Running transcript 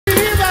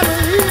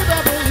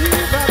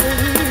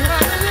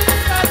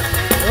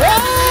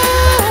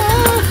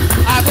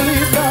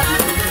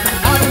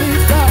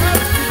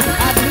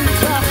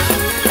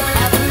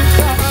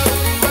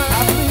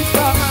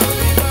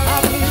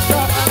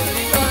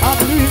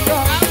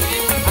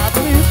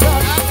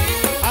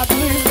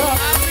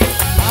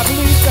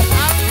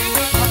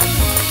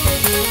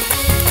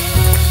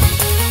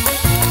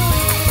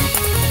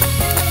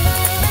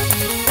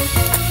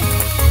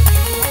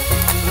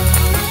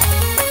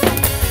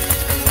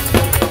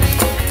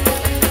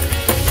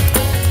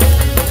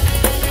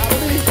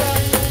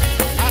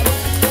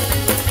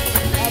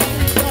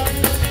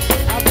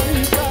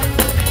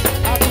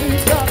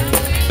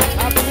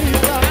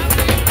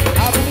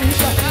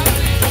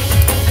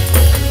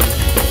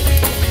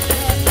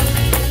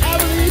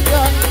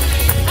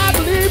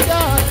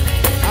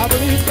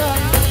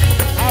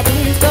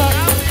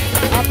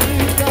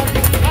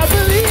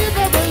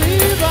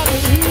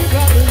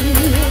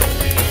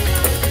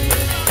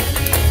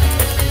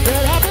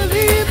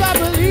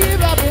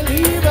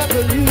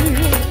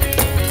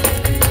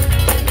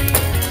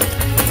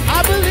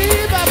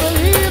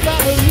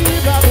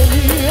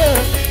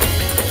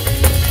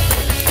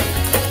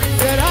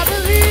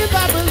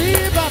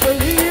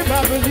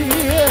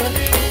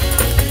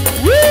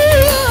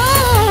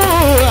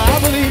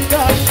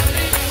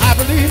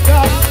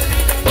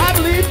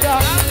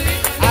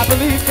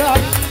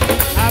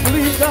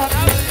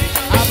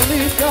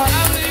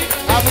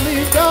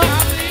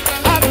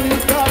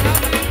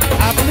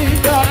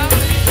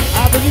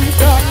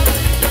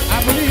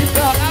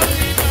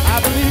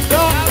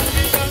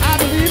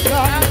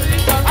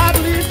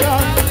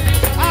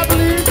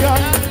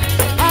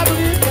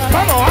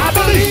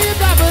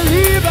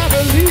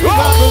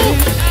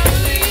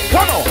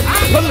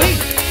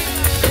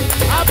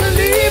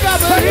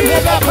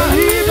I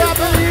believe, I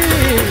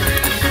believe.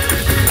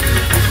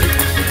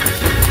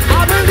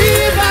 I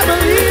believe, I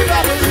believe,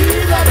 I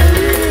believe, I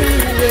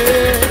believe.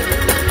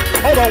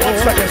 Yeah. Hold on 1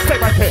 second. Stay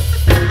right there.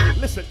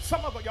 Listen,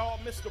 some of y'all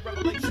missed the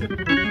revelation.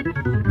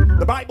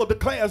 The Bible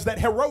declares that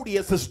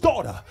Herodias'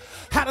 daughter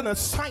had an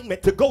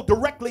assignment to go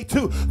directly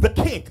to the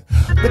king.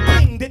 The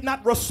king did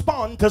not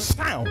respond to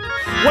sound.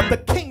 What the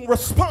king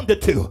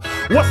responded to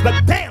was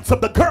the dance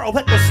of the girl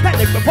that was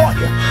standing before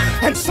him.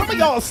 And some of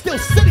y'all are still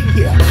sitting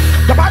here.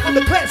 The Bible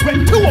declares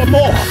when 2 or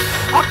more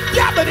are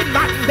gathered in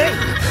my name,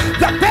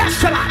 that there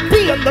shall I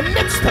be in the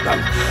midst of them.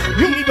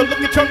 You need to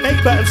look at your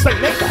neighbor and say,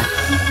 neighbor,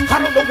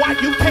 I don't know why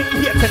you came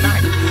here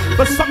tonight,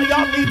 but some of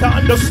y'all need to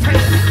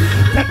understand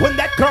that when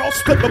that girl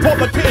stood before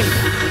the king,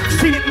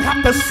 she didn't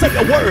have to say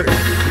a word.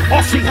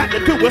 All she had to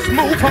do was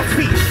move her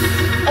feet.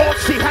 All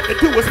she had to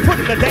do was put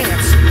in the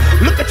dance.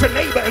 Look at your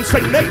neighbor and say,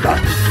 neighbor,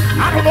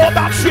 I don't know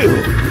about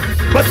you,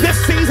 but this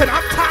season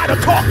I'm tired of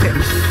talking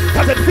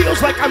because it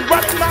feels like I'm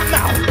running my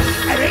mouth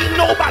and ain't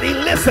nobody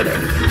listening.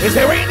 Is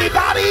there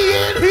anybody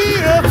in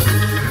here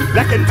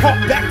that can talk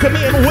back to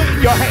me and wave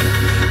your hand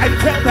and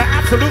tell the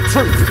absolute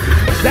truth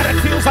that it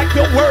feels like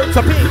your words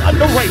are being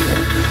underrated?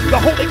 The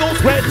Holy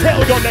Ghost will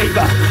tell your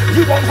neighbor,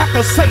 you won't have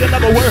to say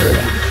another word.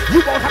 You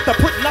won't have to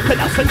put nothing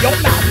else in your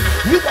mouth.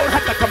 You won't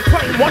have to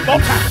complain one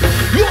more time.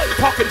 You ain't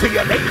talking to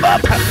your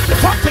neighbor.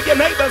 Talk to your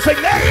neighbor and say,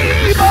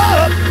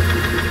 neighbor.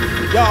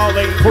 Y'all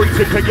ain't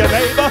preaching to your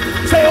neighbor.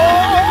 Say,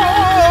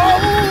 oh,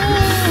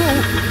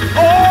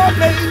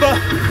 neighbor.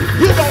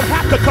 You don't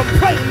have to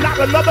complain not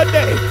another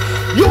day.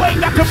 You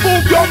ain't got to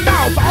move your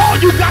mouth. All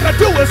you got to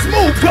do is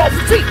move your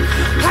feet.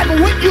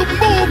 And when you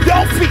move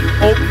your feet,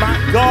 oh my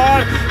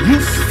God, you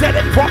said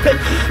it, prophet.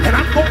 And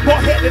I'm going to go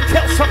ahead and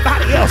tell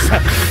somebody else.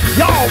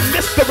 Y'all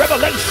missed the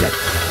revelation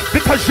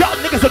because y'all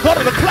niggas will go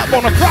to the club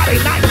on a Friday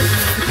night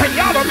and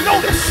y'all don't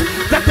notice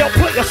that they'll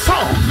play a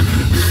song.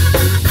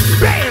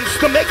 Bands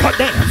to make her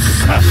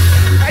dance.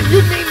 And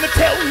you mean to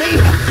tell me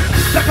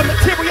that the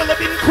material of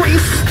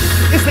increase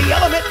is the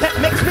element that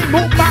makes me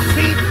move my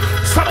feet?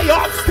 Some of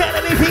y'all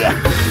standing in here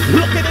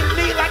looking at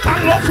me like I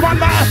lost my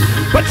mind,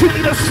 but you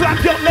need to slap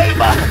your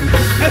neighbor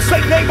and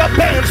say, neighbor,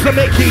 bands to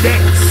make you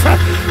dance.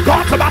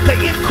 God's about to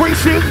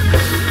increase you.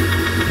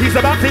 He's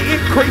about to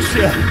increase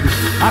you.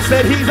 I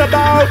said he's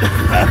about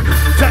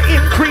to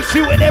increase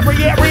you in every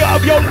area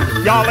of your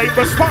life. Y'all ain't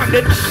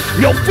responding.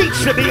 Your feet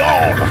should be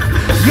on.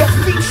 Your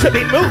feet should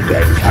be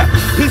moving.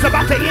 He's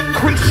about to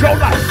increase your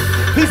life.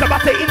 He's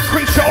about to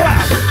increase your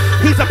life.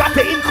 He's about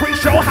to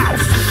increase your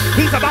house.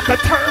 He's about to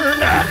turn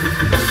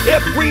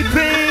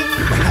everything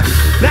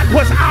that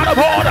was out of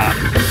order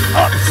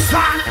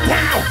upside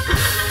down.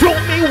 Do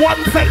me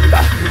one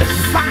favor.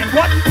 Find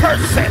one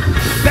person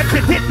that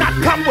you did not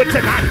come with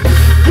tonight.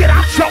 Get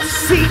out your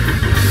seat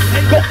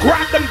and go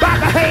grab them by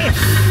the hand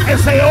and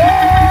say,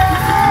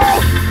 oh,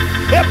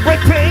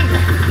 everything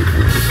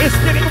is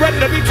getting ready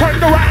to be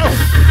turned around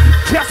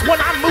just when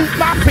I move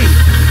my feet.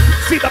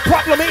 See, the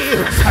problem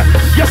is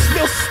you're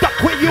still stuck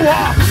where you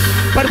are.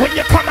 But when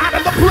you come out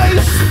of the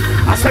place,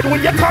 I said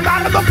when you come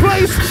out of the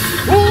place,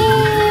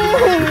 ooh,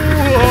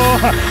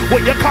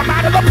 when you come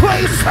out of the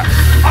place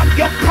of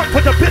your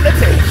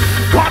comfortability,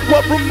 God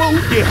will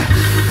remove you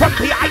from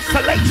the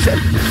isolation.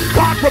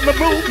 God will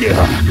remove you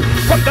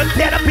from the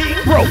debt of being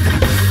broke.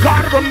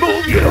 God will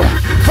remove you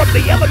from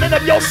the element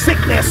of your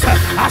sickness.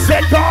 I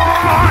said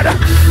God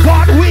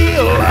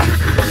will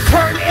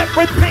turn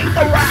everything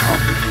around.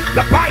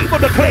 The Bible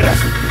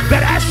declares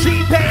that as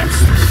she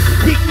danced,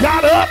 he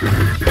got up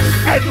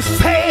and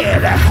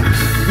said,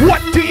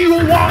 what do you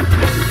want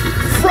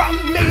from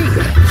me?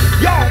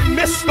 Y'all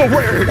missed the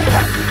word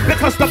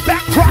because the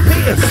backdrop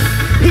is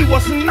he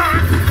was not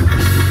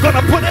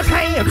gonna put his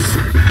hands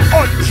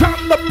on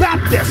John the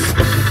Baptist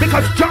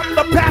because John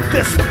the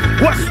Baptist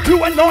was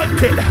too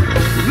anointed.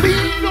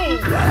 Lean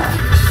over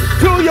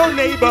to your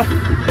neighbor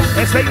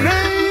and say,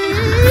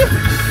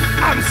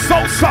 I'm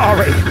so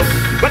sorry,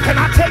 but can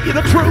I tell you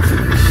the truth?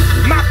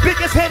 My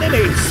biggest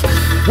enemies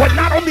were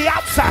not on the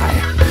outside.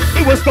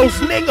 It was those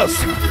niggas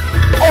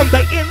on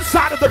the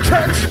inside of the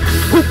church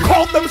who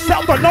called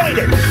themselves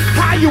anointed.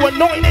 How you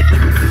anointed?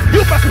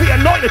 You must be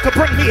anointed to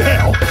bring me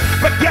hell.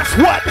 But guess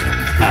what?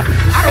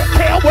 I don't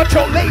care what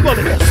your label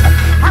is.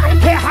 I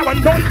don't care how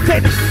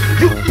anointed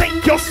you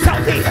think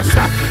yourself is.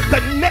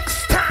 The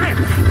next time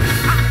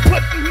I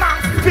put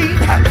my feet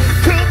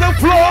to the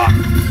floor,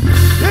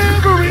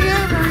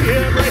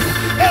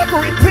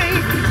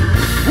 everything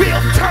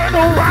will turn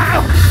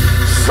around.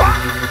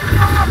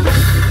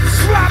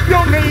 Slap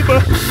your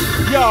neighbor.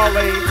 Y'all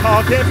ain't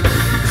talking.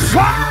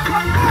 Slap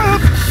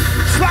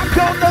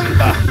your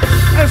neighbor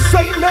and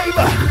say,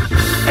 neighbor,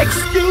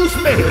 excuse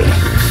me,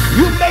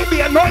 you may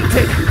be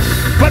anointed,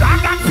 but I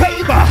got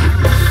favor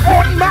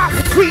on my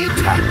feet,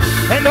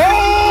 and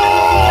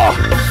all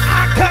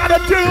I gotta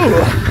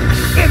do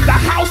in the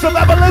house of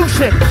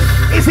evolution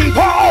is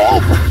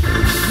evolve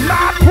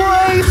my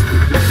praise,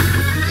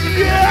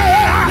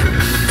 yeah,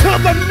 to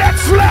the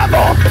next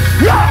level.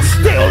 Y'all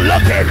still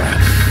looking.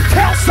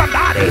 Tell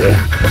somebody,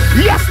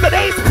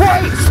 yesterday's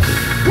praise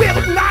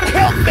will not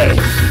help me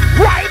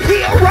right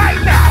here,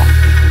 right now.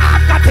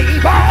 I've got to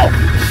evolve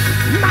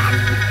my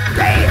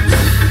dance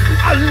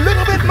a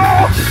little bit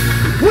more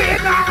when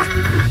I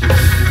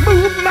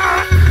move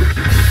my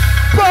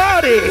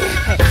body,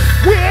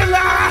 when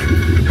I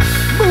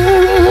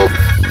move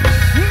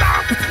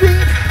my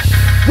feet,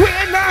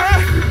 when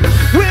I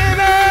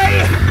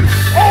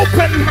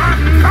open my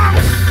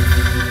mouth.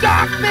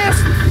 Darkness,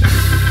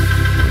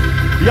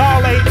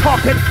 y'all ain't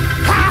talking,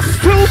 has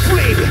to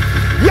flee.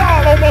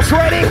 Y'all almost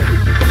ready?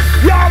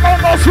 Y'all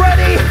almost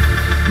ready?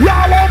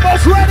 Y'all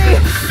almost ready?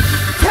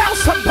 Tell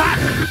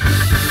somebody,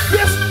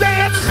 this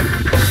dance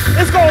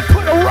is gonna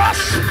put a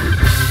rush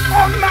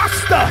on my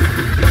stuff.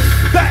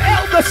 The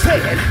elder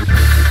said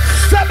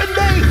 7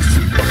 days,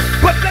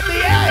 but let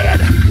me add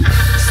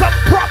some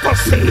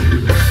prophecy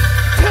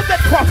to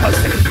that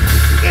prophecy.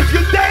 If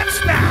you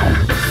dance now,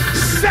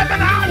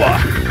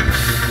 7-hour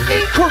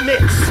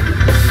increments,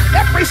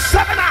 every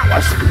 7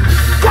 hours,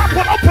 God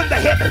will open the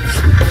heavens.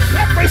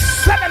 Every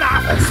 7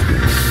 hours,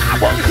 I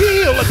will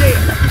heal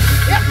again.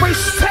 Every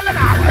 7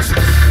 hours,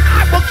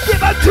 I will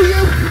give unto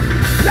you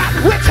that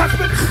which has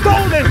been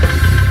stolen.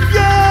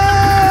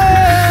 Yeah!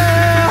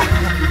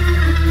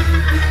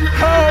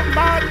 Oh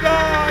my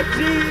God,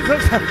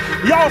 Jesus.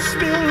 Y'all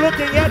still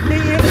looking at me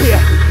in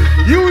here.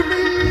 You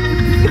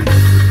need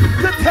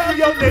to tell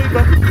your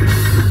neighbor,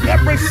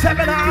 every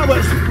 7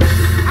 hours,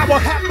 I will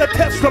have the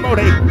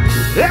testimony.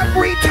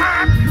 Every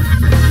time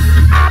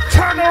I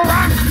turn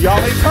around, y'all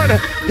ain't turning,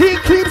 he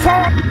keeps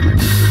on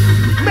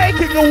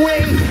making a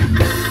way.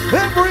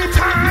 Every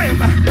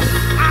time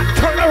I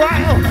turn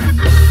around,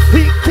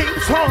 he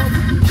keeps on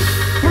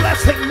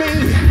blessing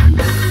me.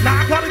 Now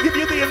I gotta give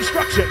you the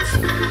instructions,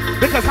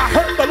 because I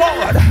heard the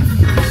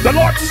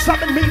Lord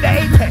summoned me to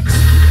Apex.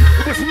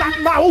 It was not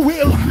my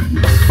will,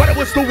 but it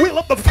was the will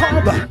of the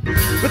Father.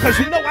 Because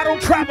you know I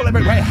don't travel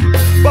everywhere.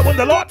 But when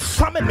the Lord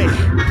summoned me,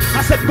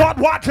 I said, God,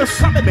 why'd you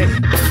summon me?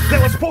 There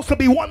was supposed to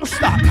be one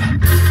stop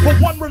for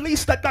one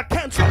release that got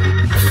canceled.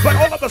 But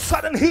all of a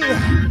sudden here,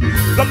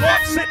 the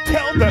Lord said,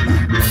 tell them,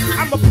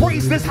 I'm going to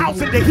praise this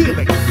house into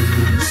healing.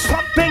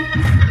 Something,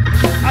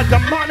 a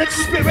demonic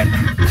spirit,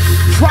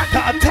 tried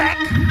to attack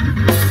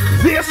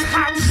this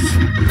house.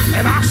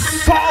 And I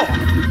saw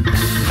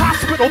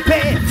hospital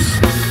beds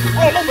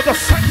all over the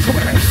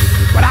sanctuary.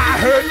 But I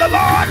heard the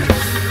Lord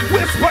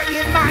whisper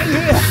in my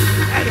ear,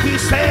 and he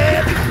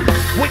said,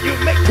 when you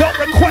make your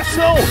request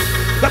known,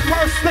 the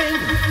first thing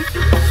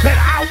that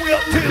I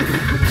will do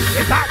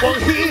is I will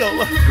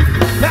heal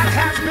that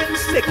has been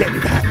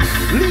sickened.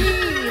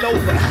 Lean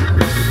over,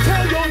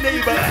 tell your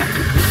neighbor,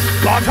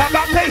 God's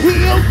about to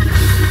heal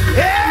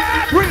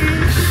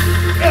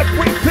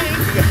everything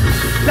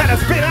that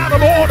has been out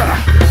of order,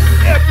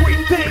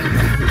 everything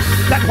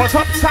that was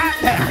upside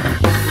down.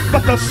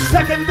 But the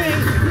second thing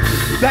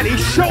that he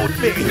showed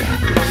me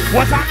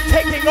was I'm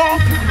taking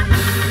off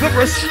the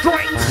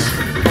restraints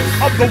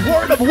of the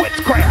word of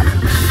witchcraft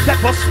that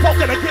was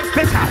spoken against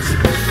this house.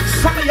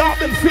 Some of y'all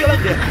been feeling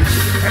it,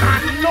 and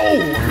I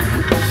know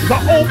the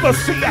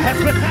overseer has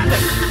been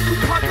having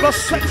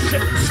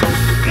conversations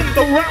in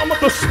the realm of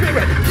the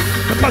spirit,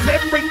 because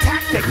every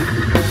tactic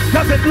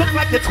doesn't look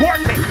like it's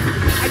working,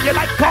 and you're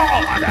like,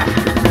 God,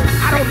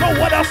 I don't know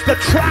what else to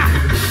try.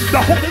 The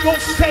Holy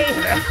Ghost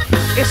said,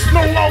 it's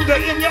no longer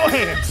in your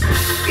hands.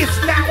 It's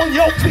now on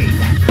your feet.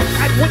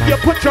 And when you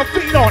put your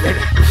feet on it,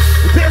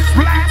 this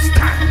last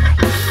time,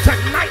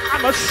 tonight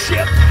I'ma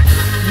shift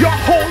your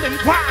whole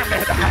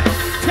environment.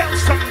 Tell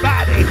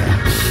somebody,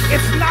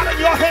 it's not in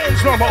your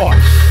hands no more.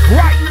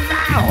 Right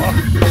now,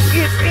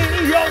 it's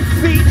in your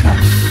feet.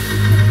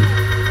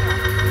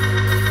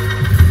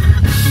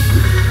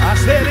 I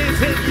said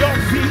it's in your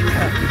feet.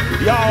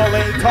 Y'all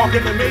ain't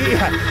talking to me.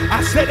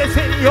 I said it's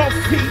in your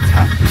feet.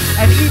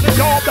 And even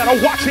y'all that are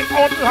watching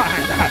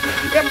online,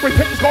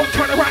 everything's gonna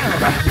turn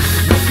around.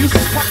 When you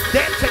start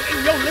dancing in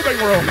your living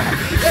room,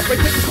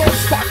 everything's gonna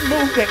start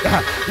moving.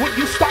 When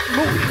you start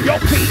moving your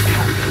feet,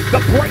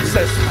 the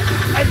braces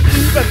and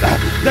even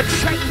the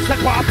chains that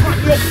were upon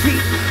your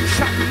feet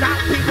shall not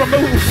be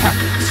removed.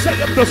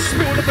 Saith the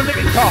Spirit of the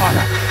living God.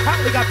 I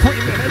only got 3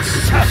 minutes,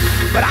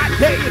 but I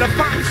dare you to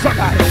find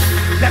somebody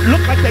that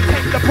look like they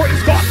came to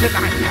praise God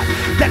tonight,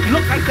 that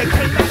look like they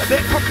came out of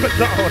their comfort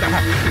zone,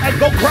 and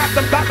go grab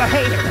them by the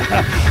hand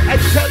and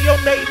tell your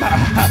neighbor,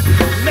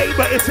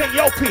 neighbor, it's in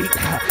your feet,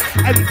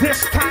 and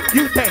this time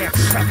you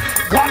dance.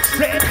 God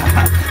said,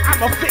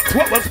 I'ma fix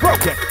what was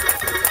broken.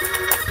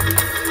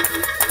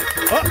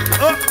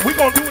 We're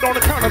gonna do it on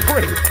the count of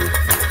 3.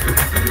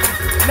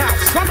 Now,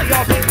 some of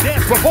y'all didn't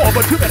dance before,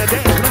 but you better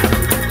dance now.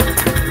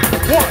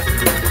 1,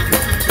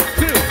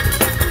 2,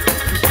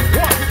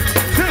 1,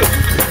 2.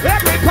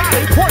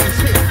 Everybody praise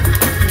him.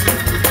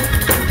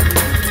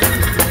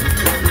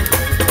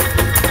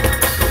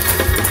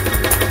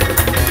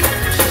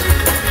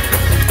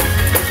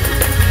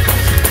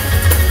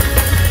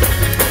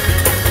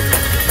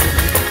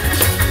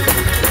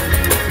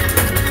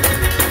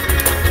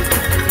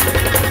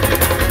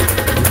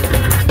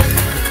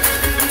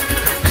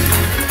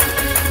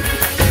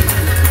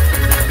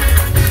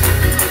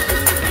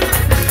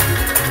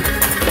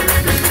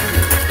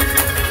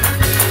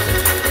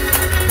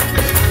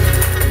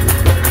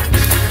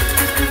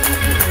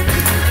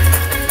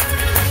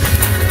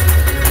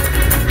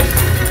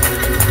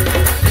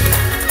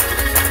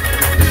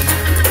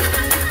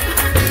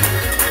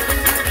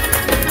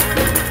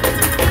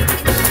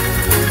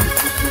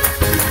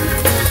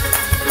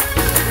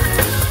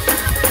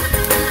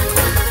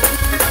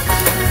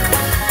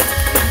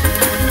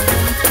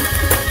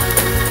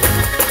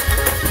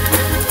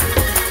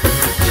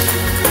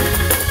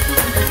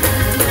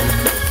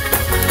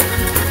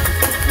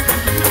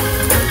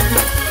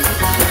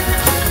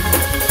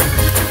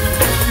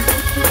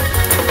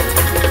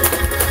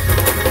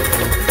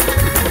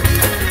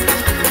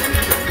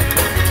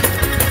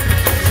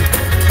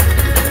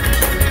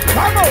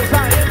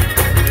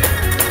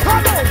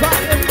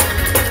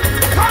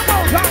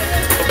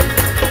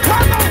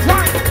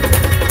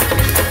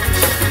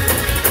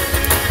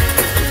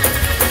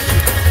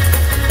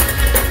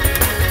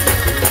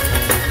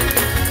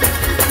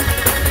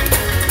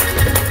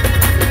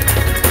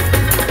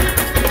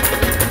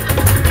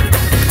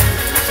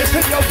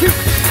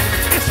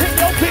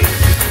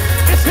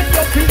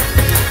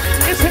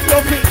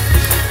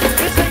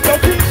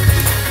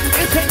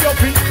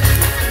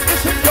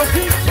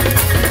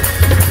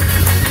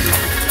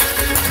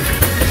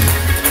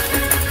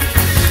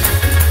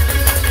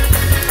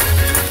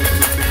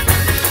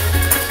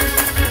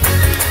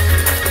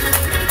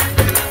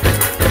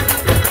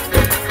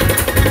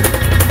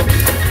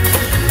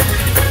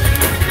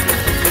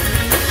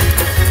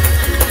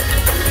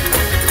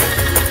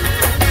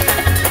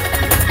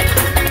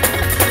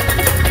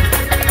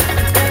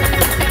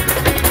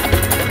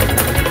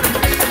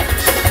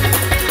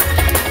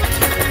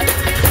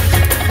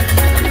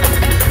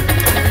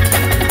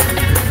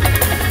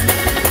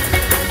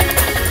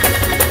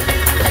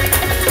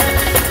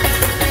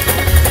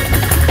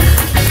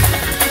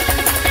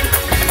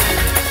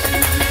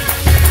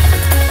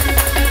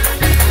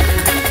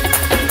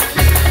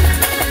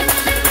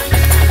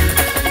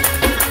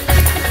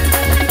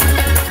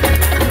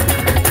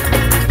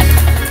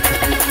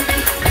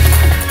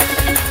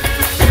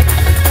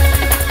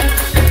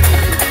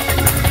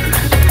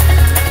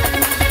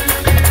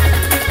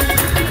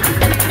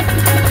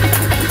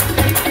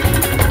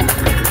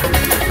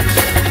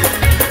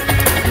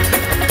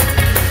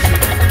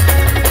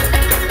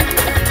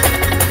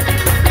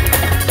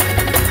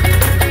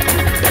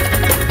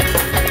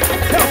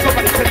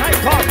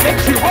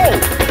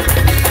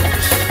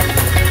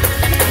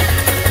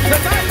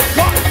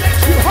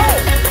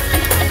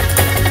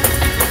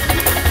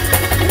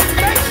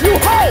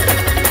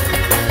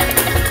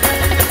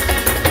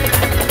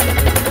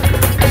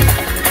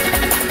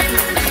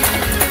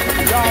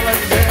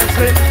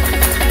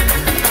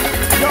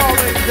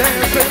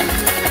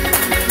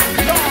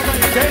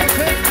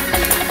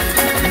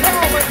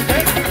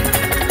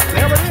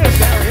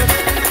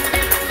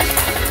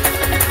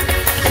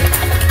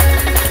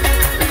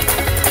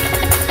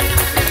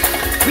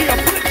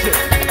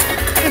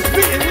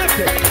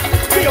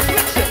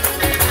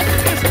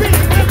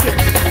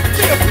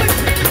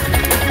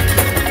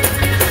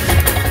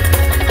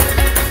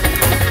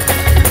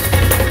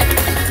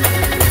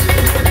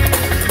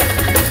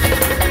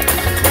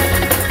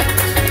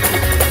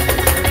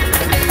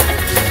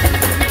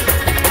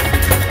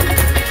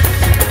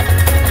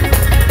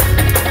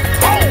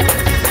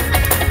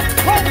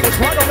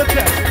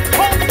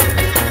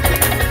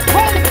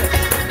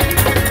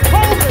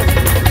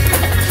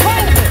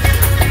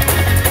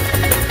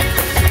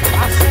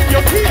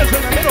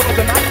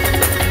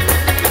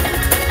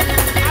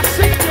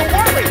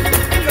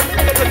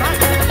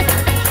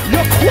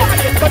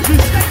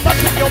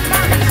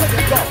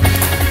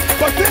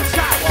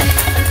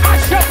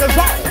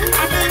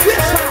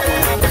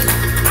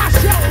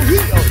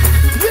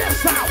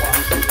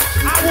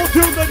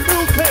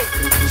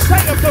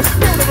 of the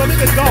Spirit of the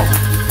living God.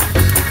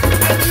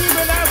 And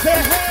even as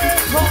their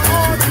hands are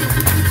on you,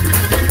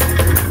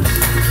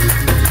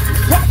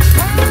 God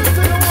turns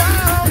it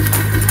around.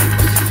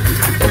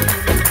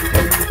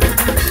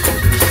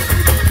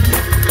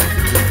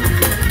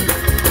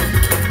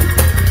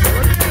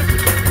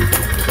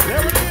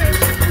 There it is.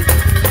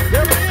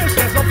 There it is.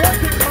 There's a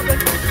breaking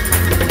coming.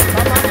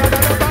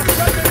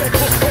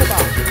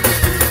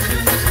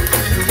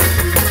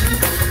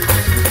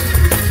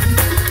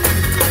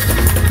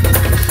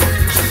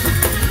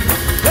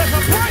 There's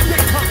a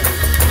breaking coming.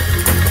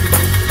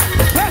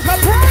 There's a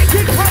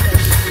breaking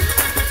coming.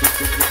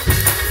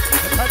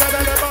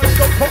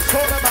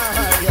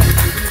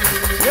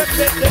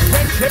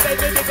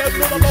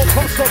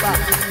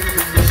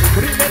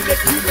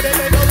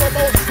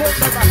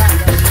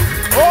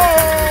 Oh!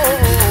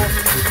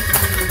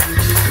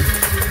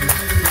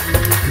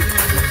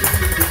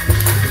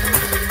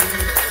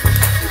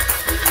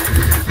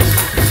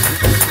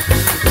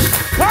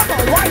 Come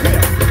on, right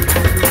here.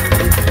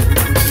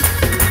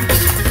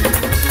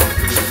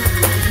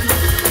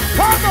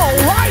 Come on,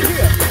 right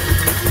here.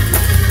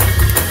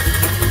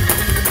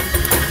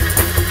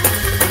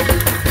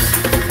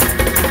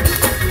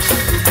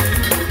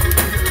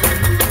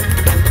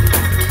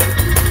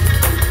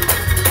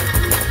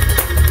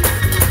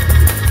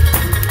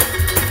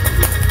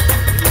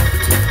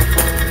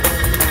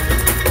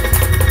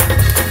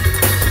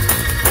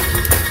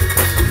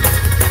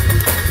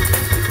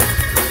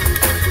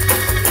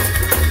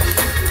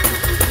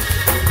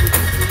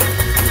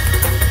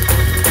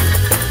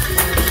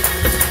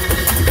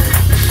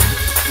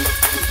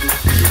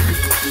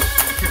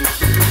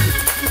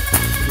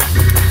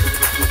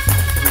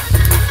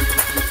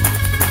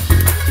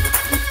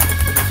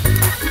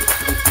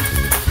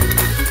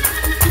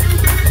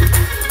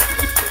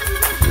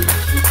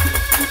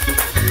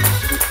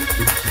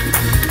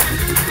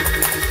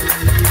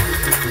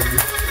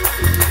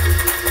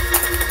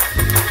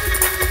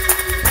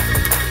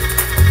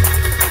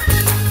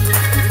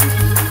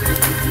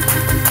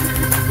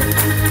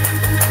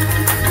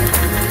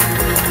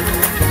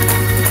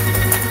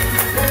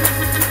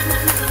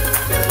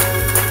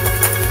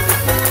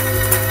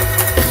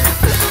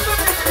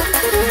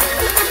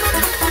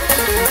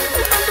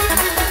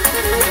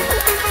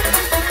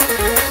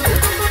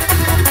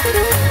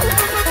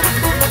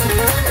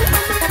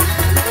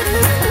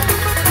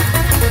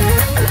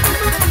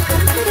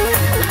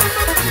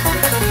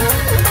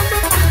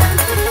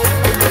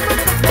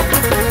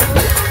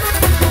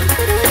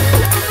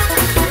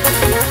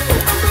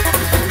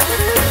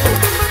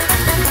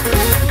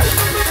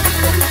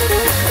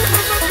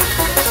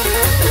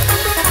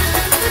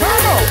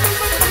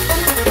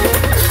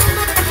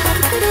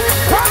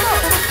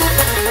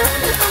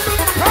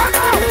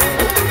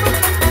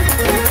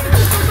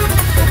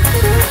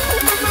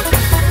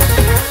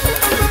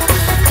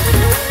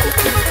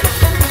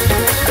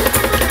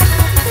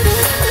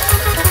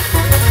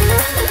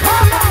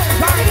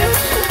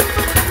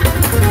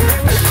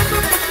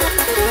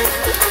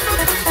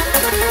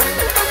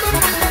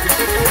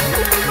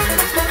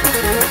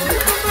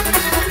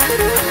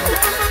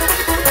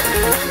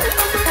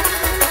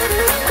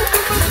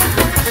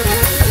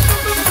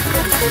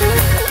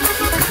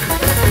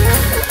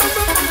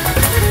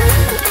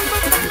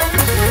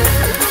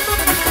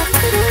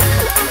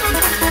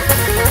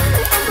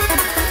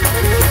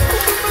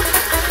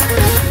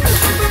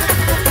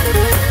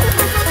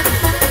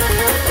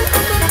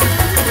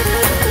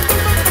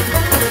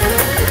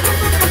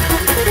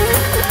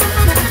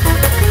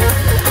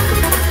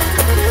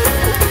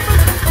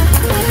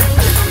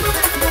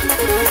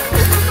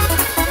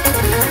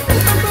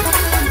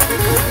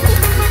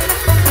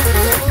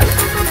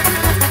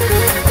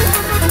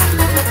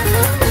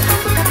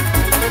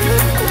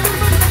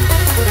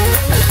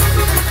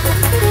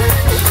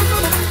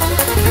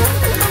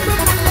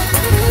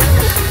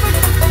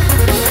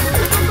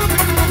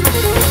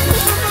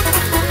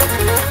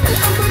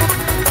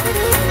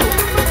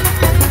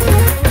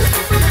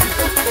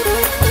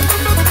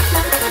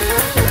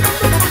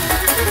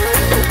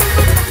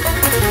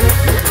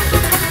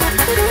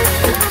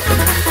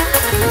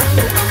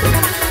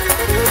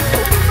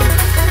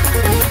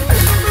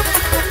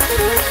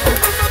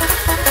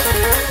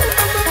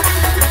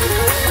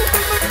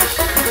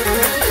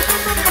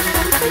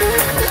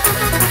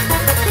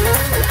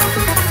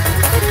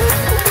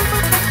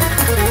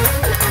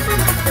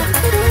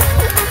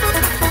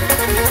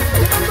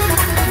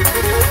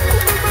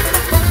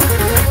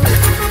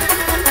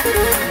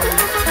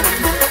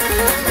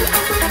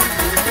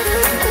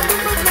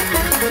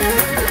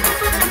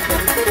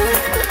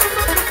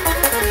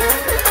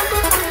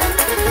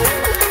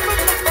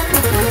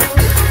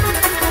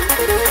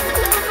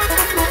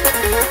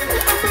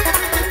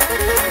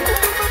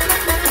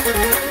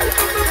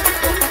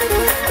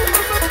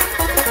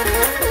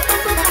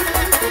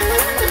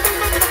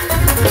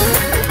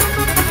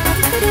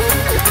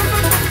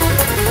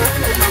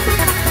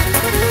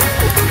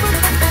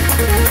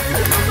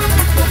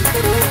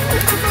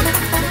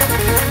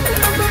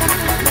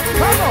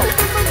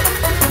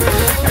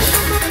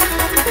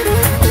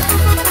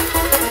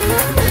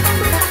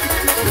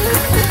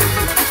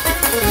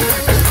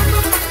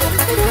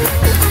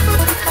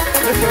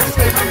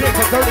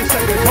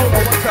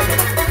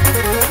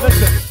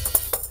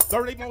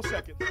 more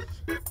seconds.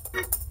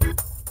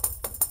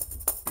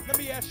 Let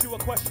me ask you a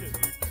question.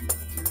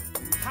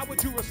 How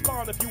would you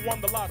respond if you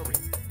won the lottery?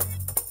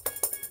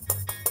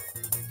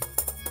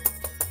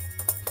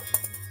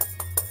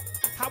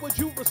 How would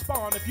you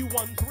respond if you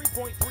won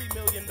 $3.3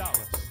 million?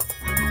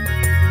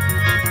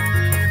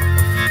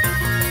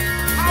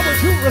 How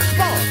would you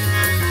respond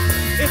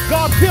if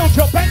God filled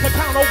your bank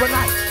account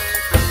overnight?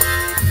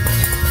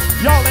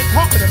 Y'all ain't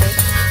talking to me.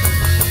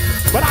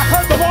 But I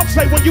heard the Lord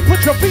say, when you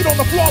put your feet on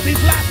the floor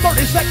these last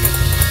 30 seconds,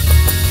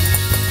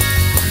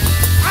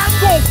 I'm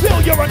going to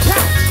fill your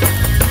accounts.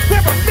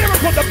 There are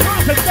miracle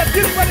deposits that's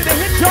getting ready to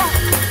hit y'all.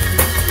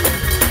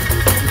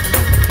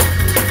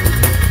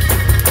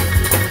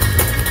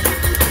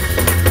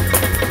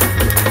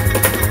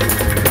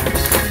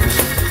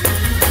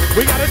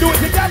 We got to do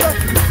it together.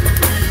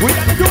 We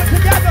got to do it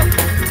together.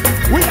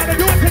 We got to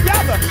do it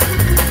together.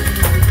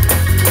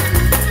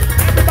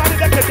 Everybody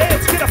that can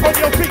dance, get up on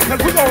your feet, because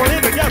we're going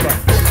in together.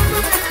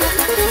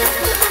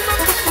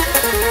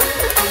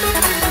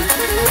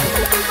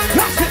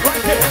 That's it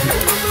right there.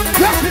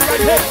 That's it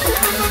right there.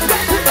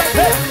 That's it right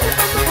there.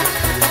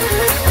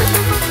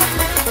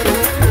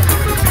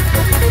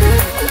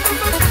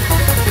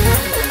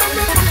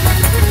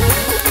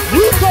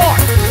 You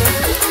thought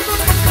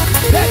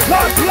that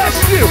God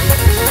blessed you.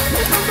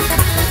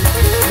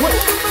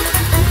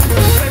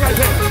 Stay right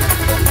there.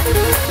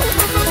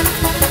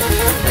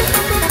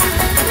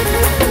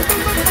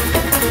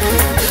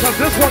 Because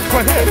this one's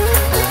for him.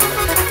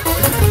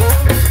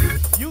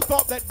 You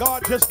thought that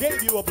God just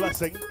gave you a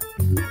blessing,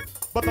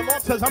 but the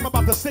Lord says, I'm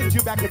about to send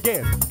you back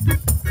again.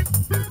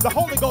 The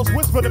Holy Ghost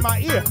whispered in my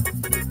ear,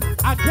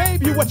 I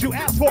gave you what you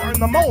asked for in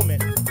the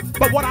moment,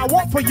 but what I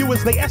want for you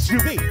is the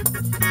SUV.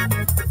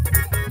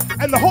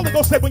 And the Holy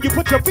Ghost said, when you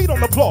put your feet on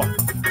the floor,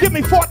 give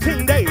me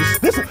 14 days.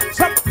 This is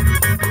some,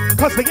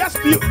 because the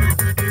SUV,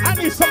 I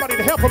need somebody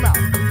to help him out.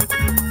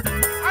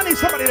 I need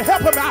somebody to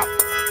help him out.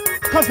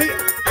 Because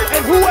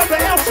and whoever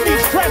else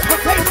needs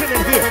transportation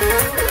in here,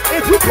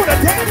 if you put a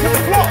dance to the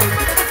floor,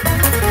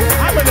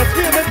 I'm in the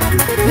feeling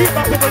he's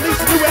about to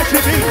release new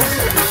SUVs.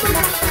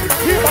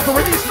 He's about to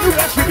release new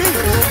SUVs.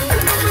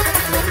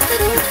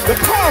 The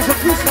cars are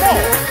too small.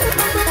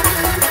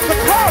 The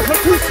cars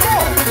are too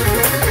small.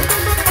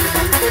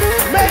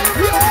 Man,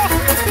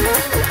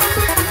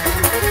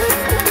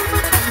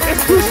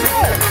 it's too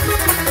small.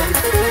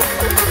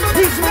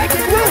 He's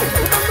making room.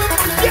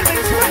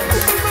 Giving space.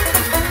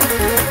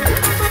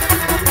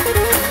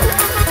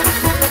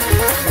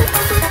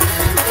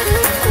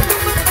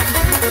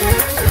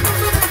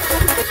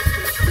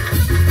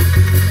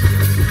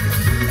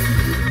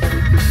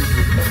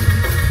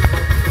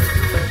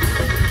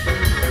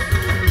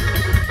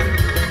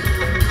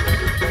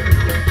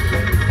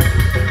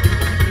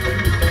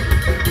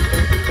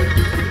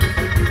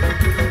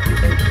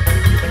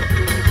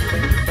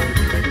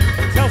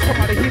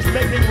 He's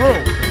making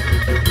room.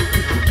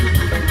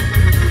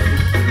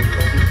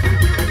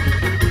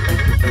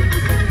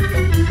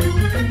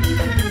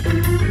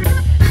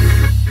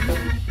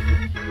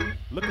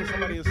 Look at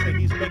somebody and say,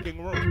 he's making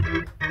room.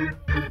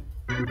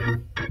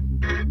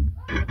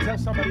 Tell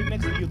somebody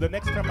next to you, the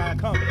next time I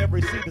come,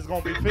 every seat is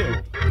going to be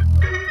filled.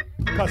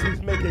 Because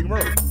he's making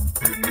room.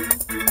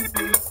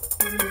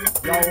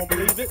 Y'all won't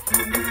believe it?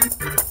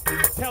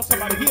 Tell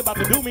somebody, he's about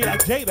to do me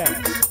like Jabez.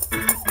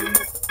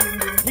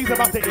 He's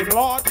about to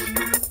enlarge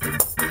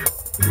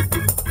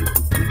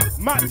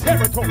my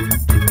territory.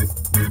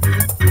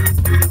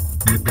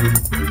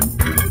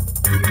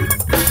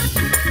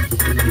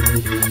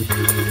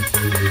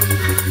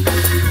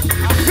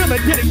 I feel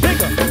it getting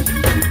bigger.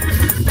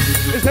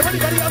 Is there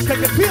anybody else that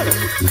can feel it?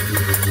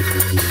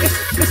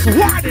 It's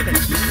widening.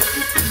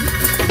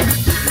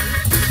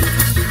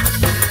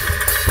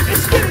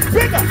 It's getting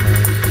bigger,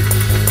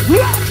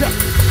 larger,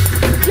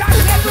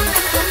 gigantic,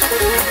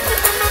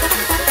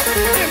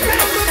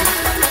 immense,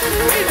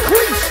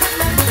 increased,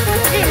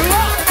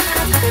 enlarged.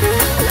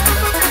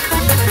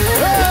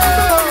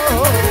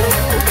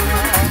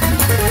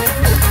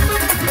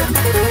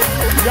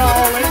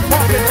 Y'all ain't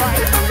talking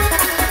right.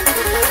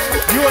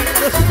 You ain't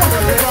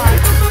responding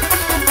right.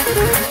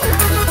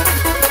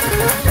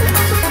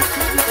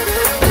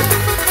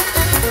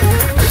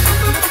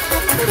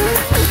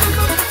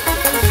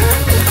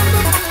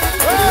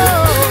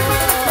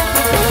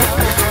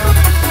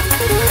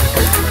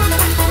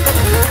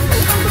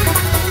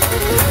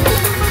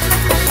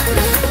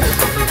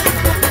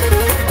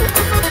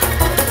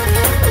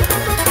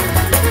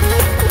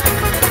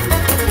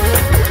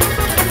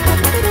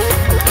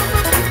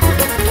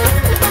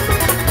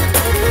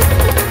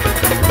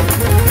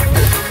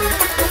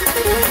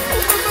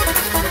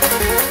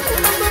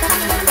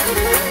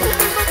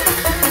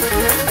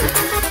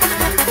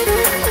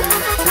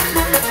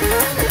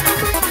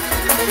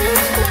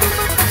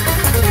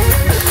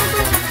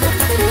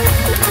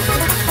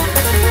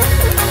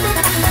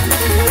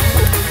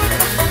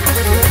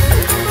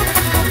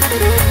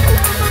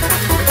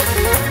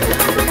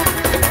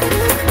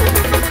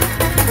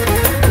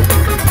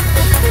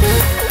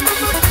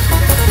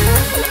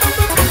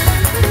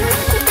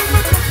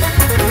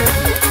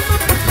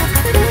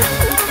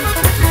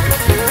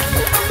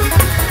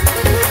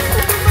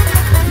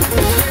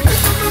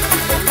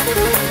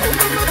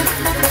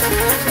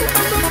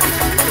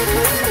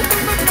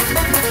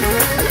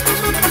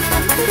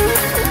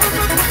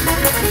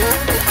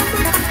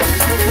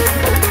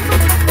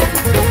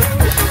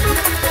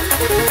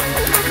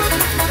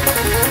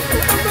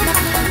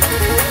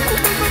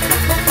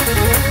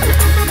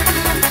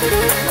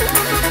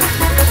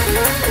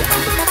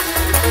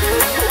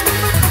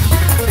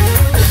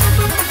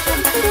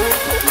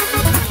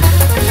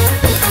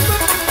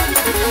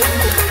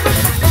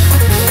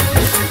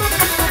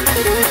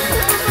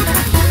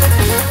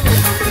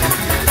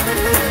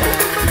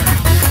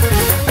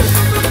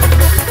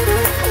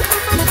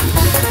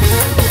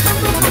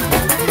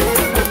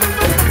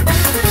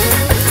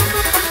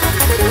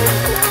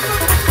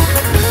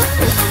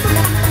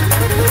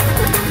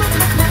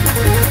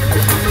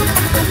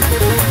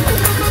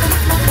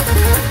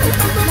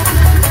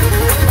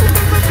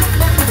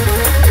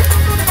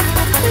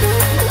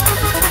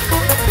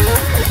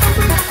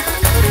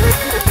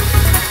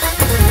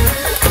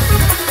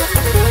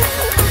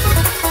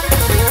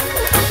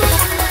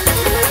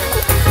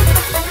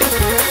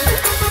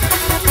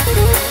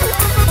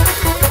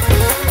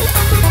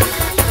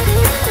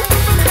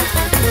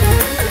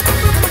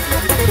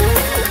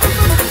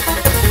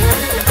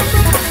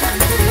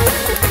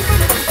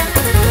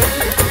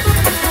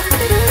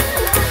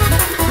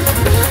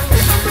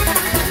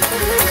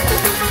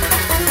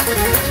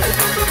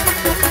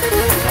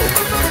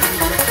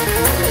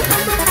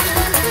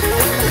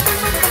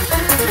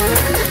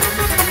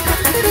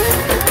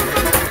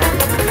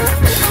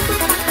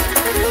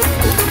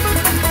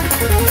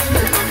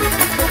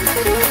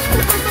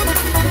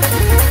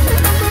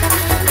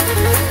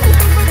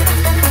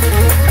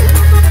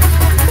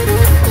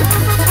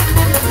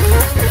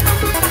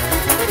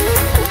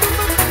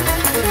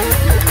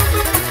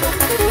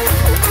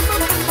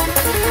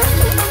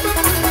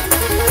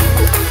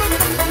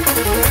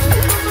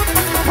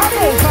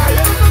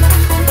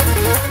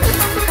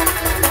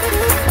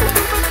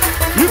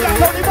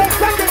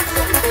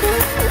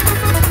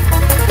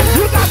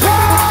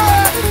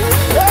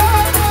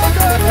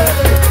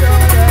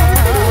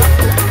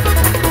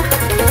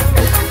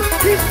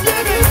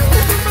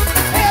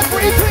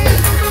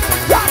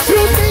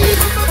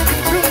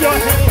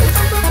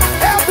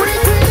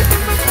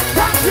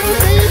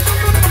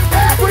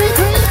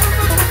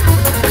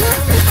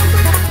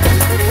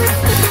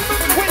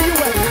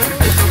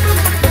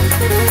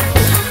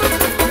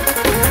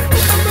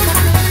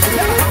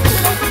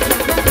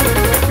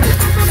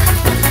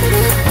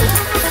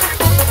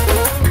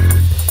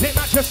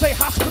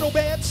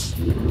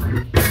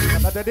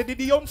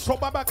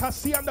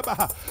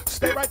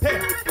 Stay right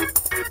there.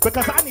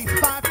 Because I need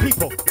 5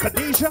 people.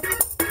 Khadijah,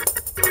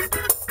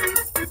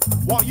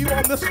 while you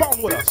on this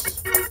phone with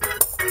us,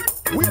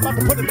 we about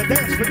to put in the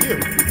dance for you.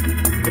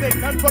 It ain't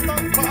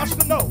nothing for us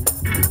to know.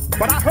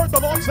 But I heard the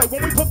Lord say,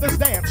 when we put this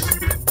dance,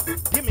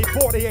 give me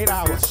 48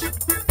 hours.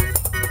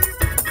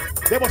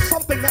 There was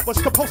something that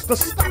was supposed to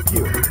stop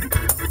you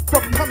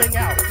from coming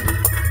out.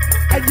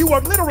 And you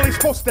were literally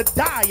supposed to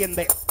die in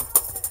there.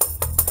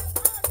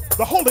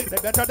 The Holy,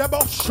 but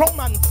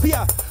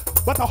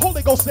the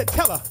Holy Ghost said,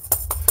 tell her,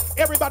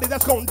 everybody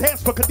that's going to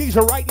dance for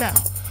Khadijah right now,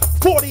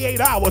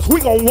 48 hours,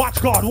 we going to watch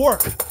God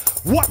work.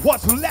 What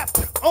was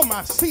left on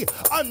my sea,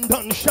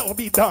 undone shall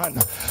be done.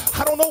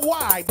 I don't know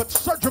why, but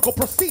surgical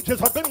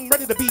procedures are getting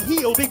ready to be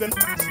healed even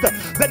faster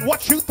than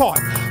what you thought.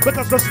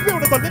 Because the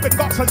Spirit of the living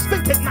God says,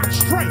 think it not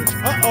strange.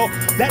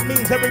 That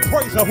means every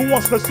praiser who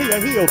wants to see her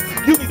healed,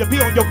 you need to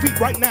be on your feet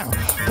right now.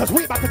 Because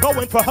we're about to go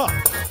in for her.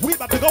 We're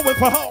about to go in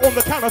for her on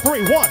the count of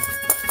 3. 1, 2. 1,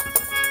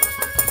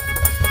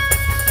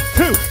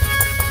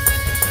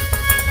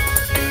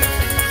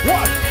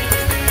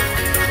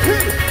 2.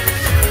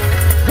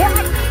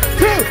 1,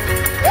 2.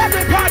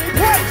 Everybody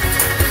praise.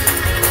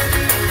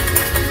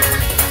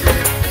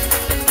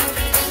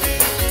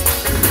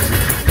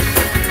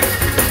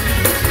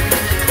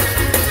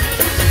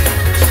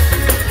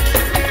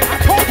 I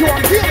told you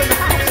I'm healing the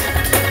house.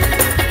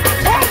 I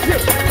told you.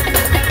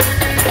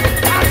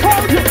 I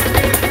told you.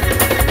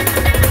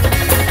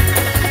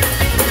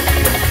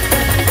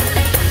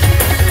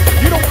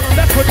 You don't want to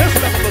mess with this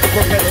level of the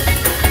prophetic.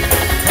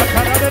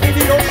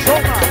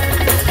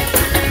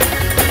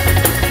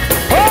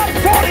 Oh,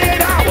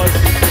 48 hours.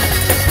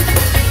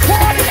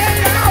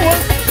 48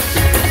 hours.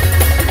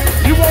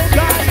 You won't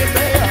die in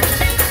there.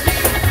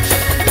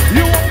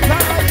 You won't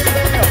die in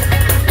there.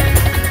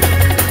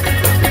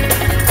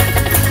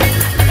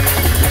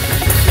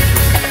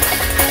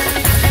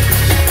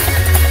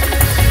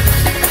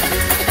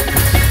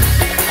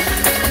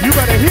 You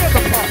better hear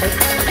the prophet.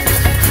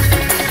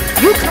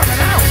 You coming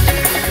out.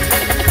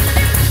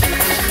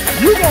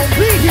 You gonna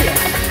be here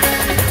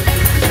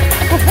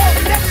before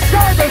next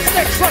service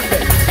next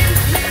Sunday.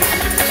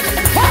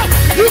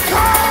 You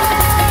come!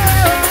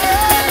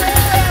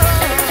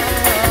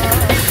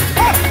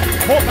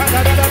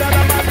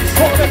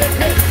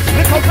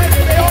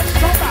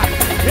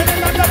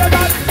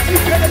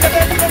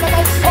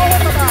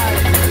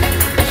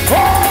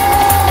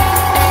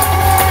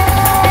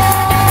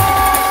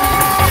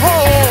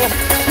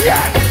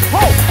 Yeah!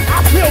 Oh, I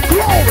feel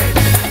glory!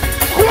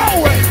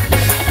 Glory!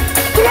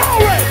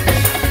 Glory!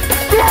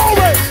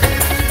 Glory!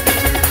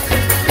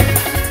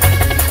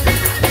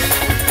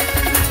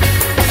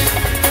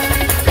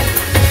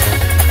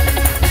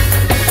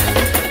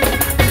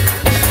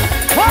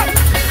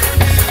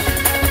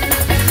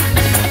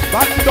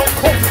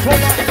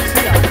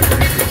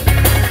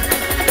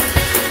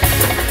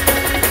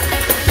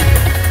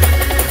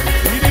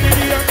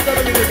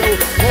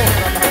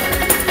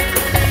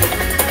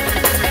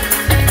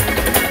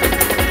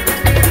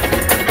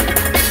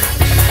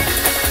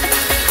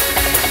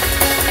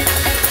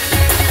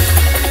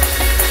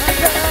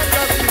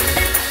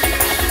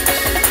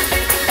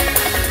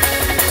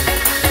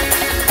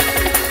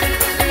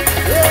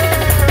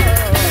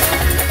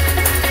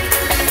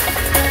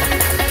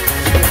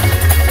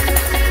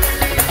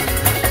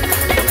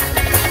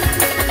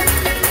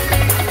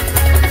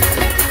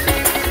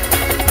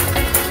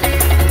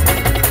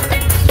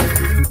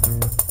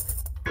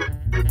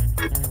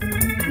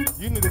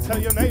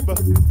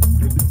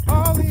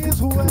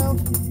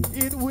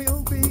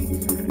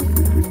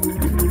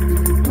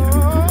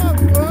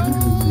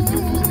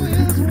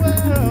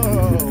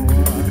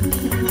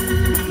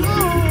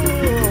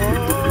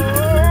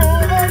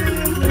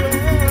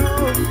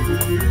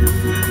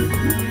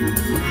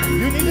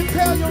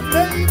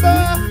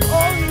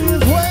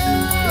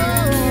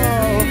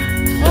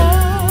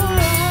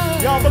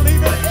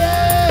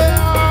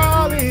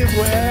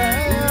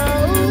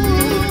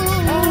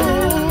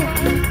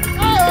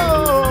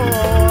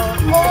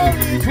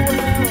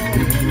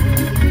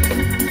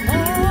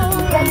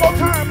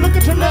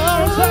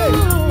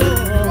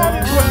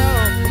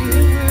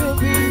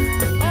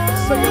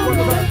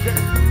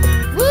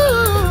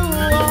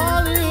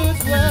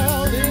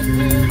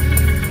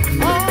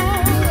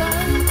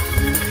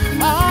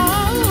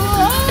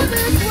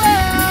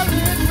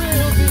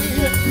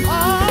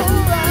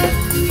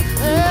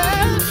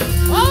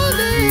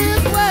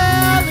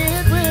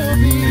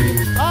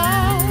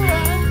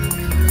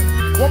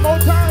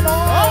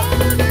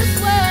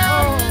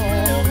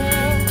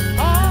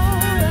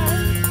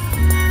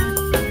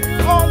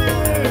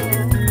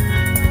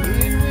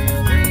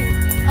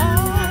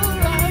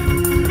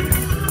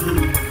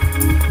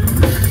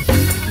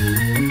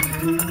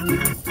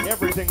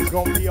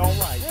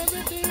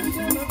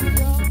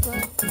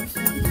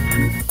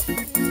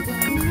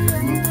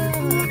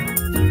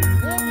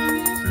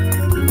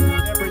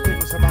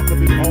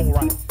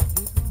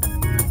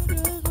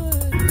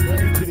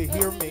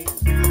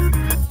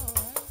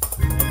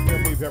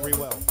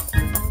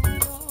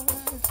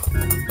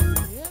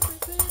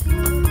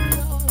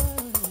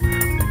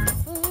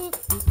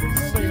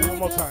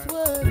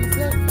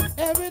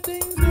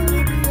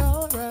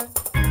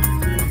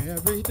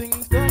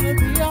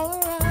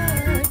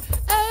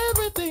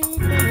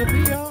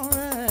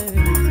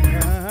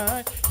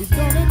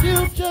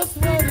 just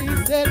what he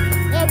said.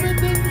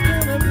 Everything's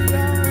gonna be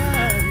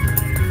alright.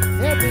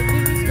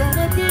 Everything's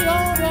gonna be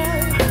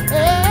alright.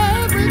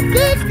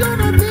 Everything's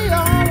gonna be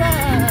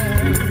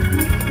alright.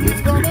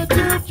 He's gonna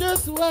do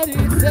just what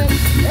he said.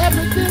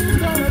 Everything's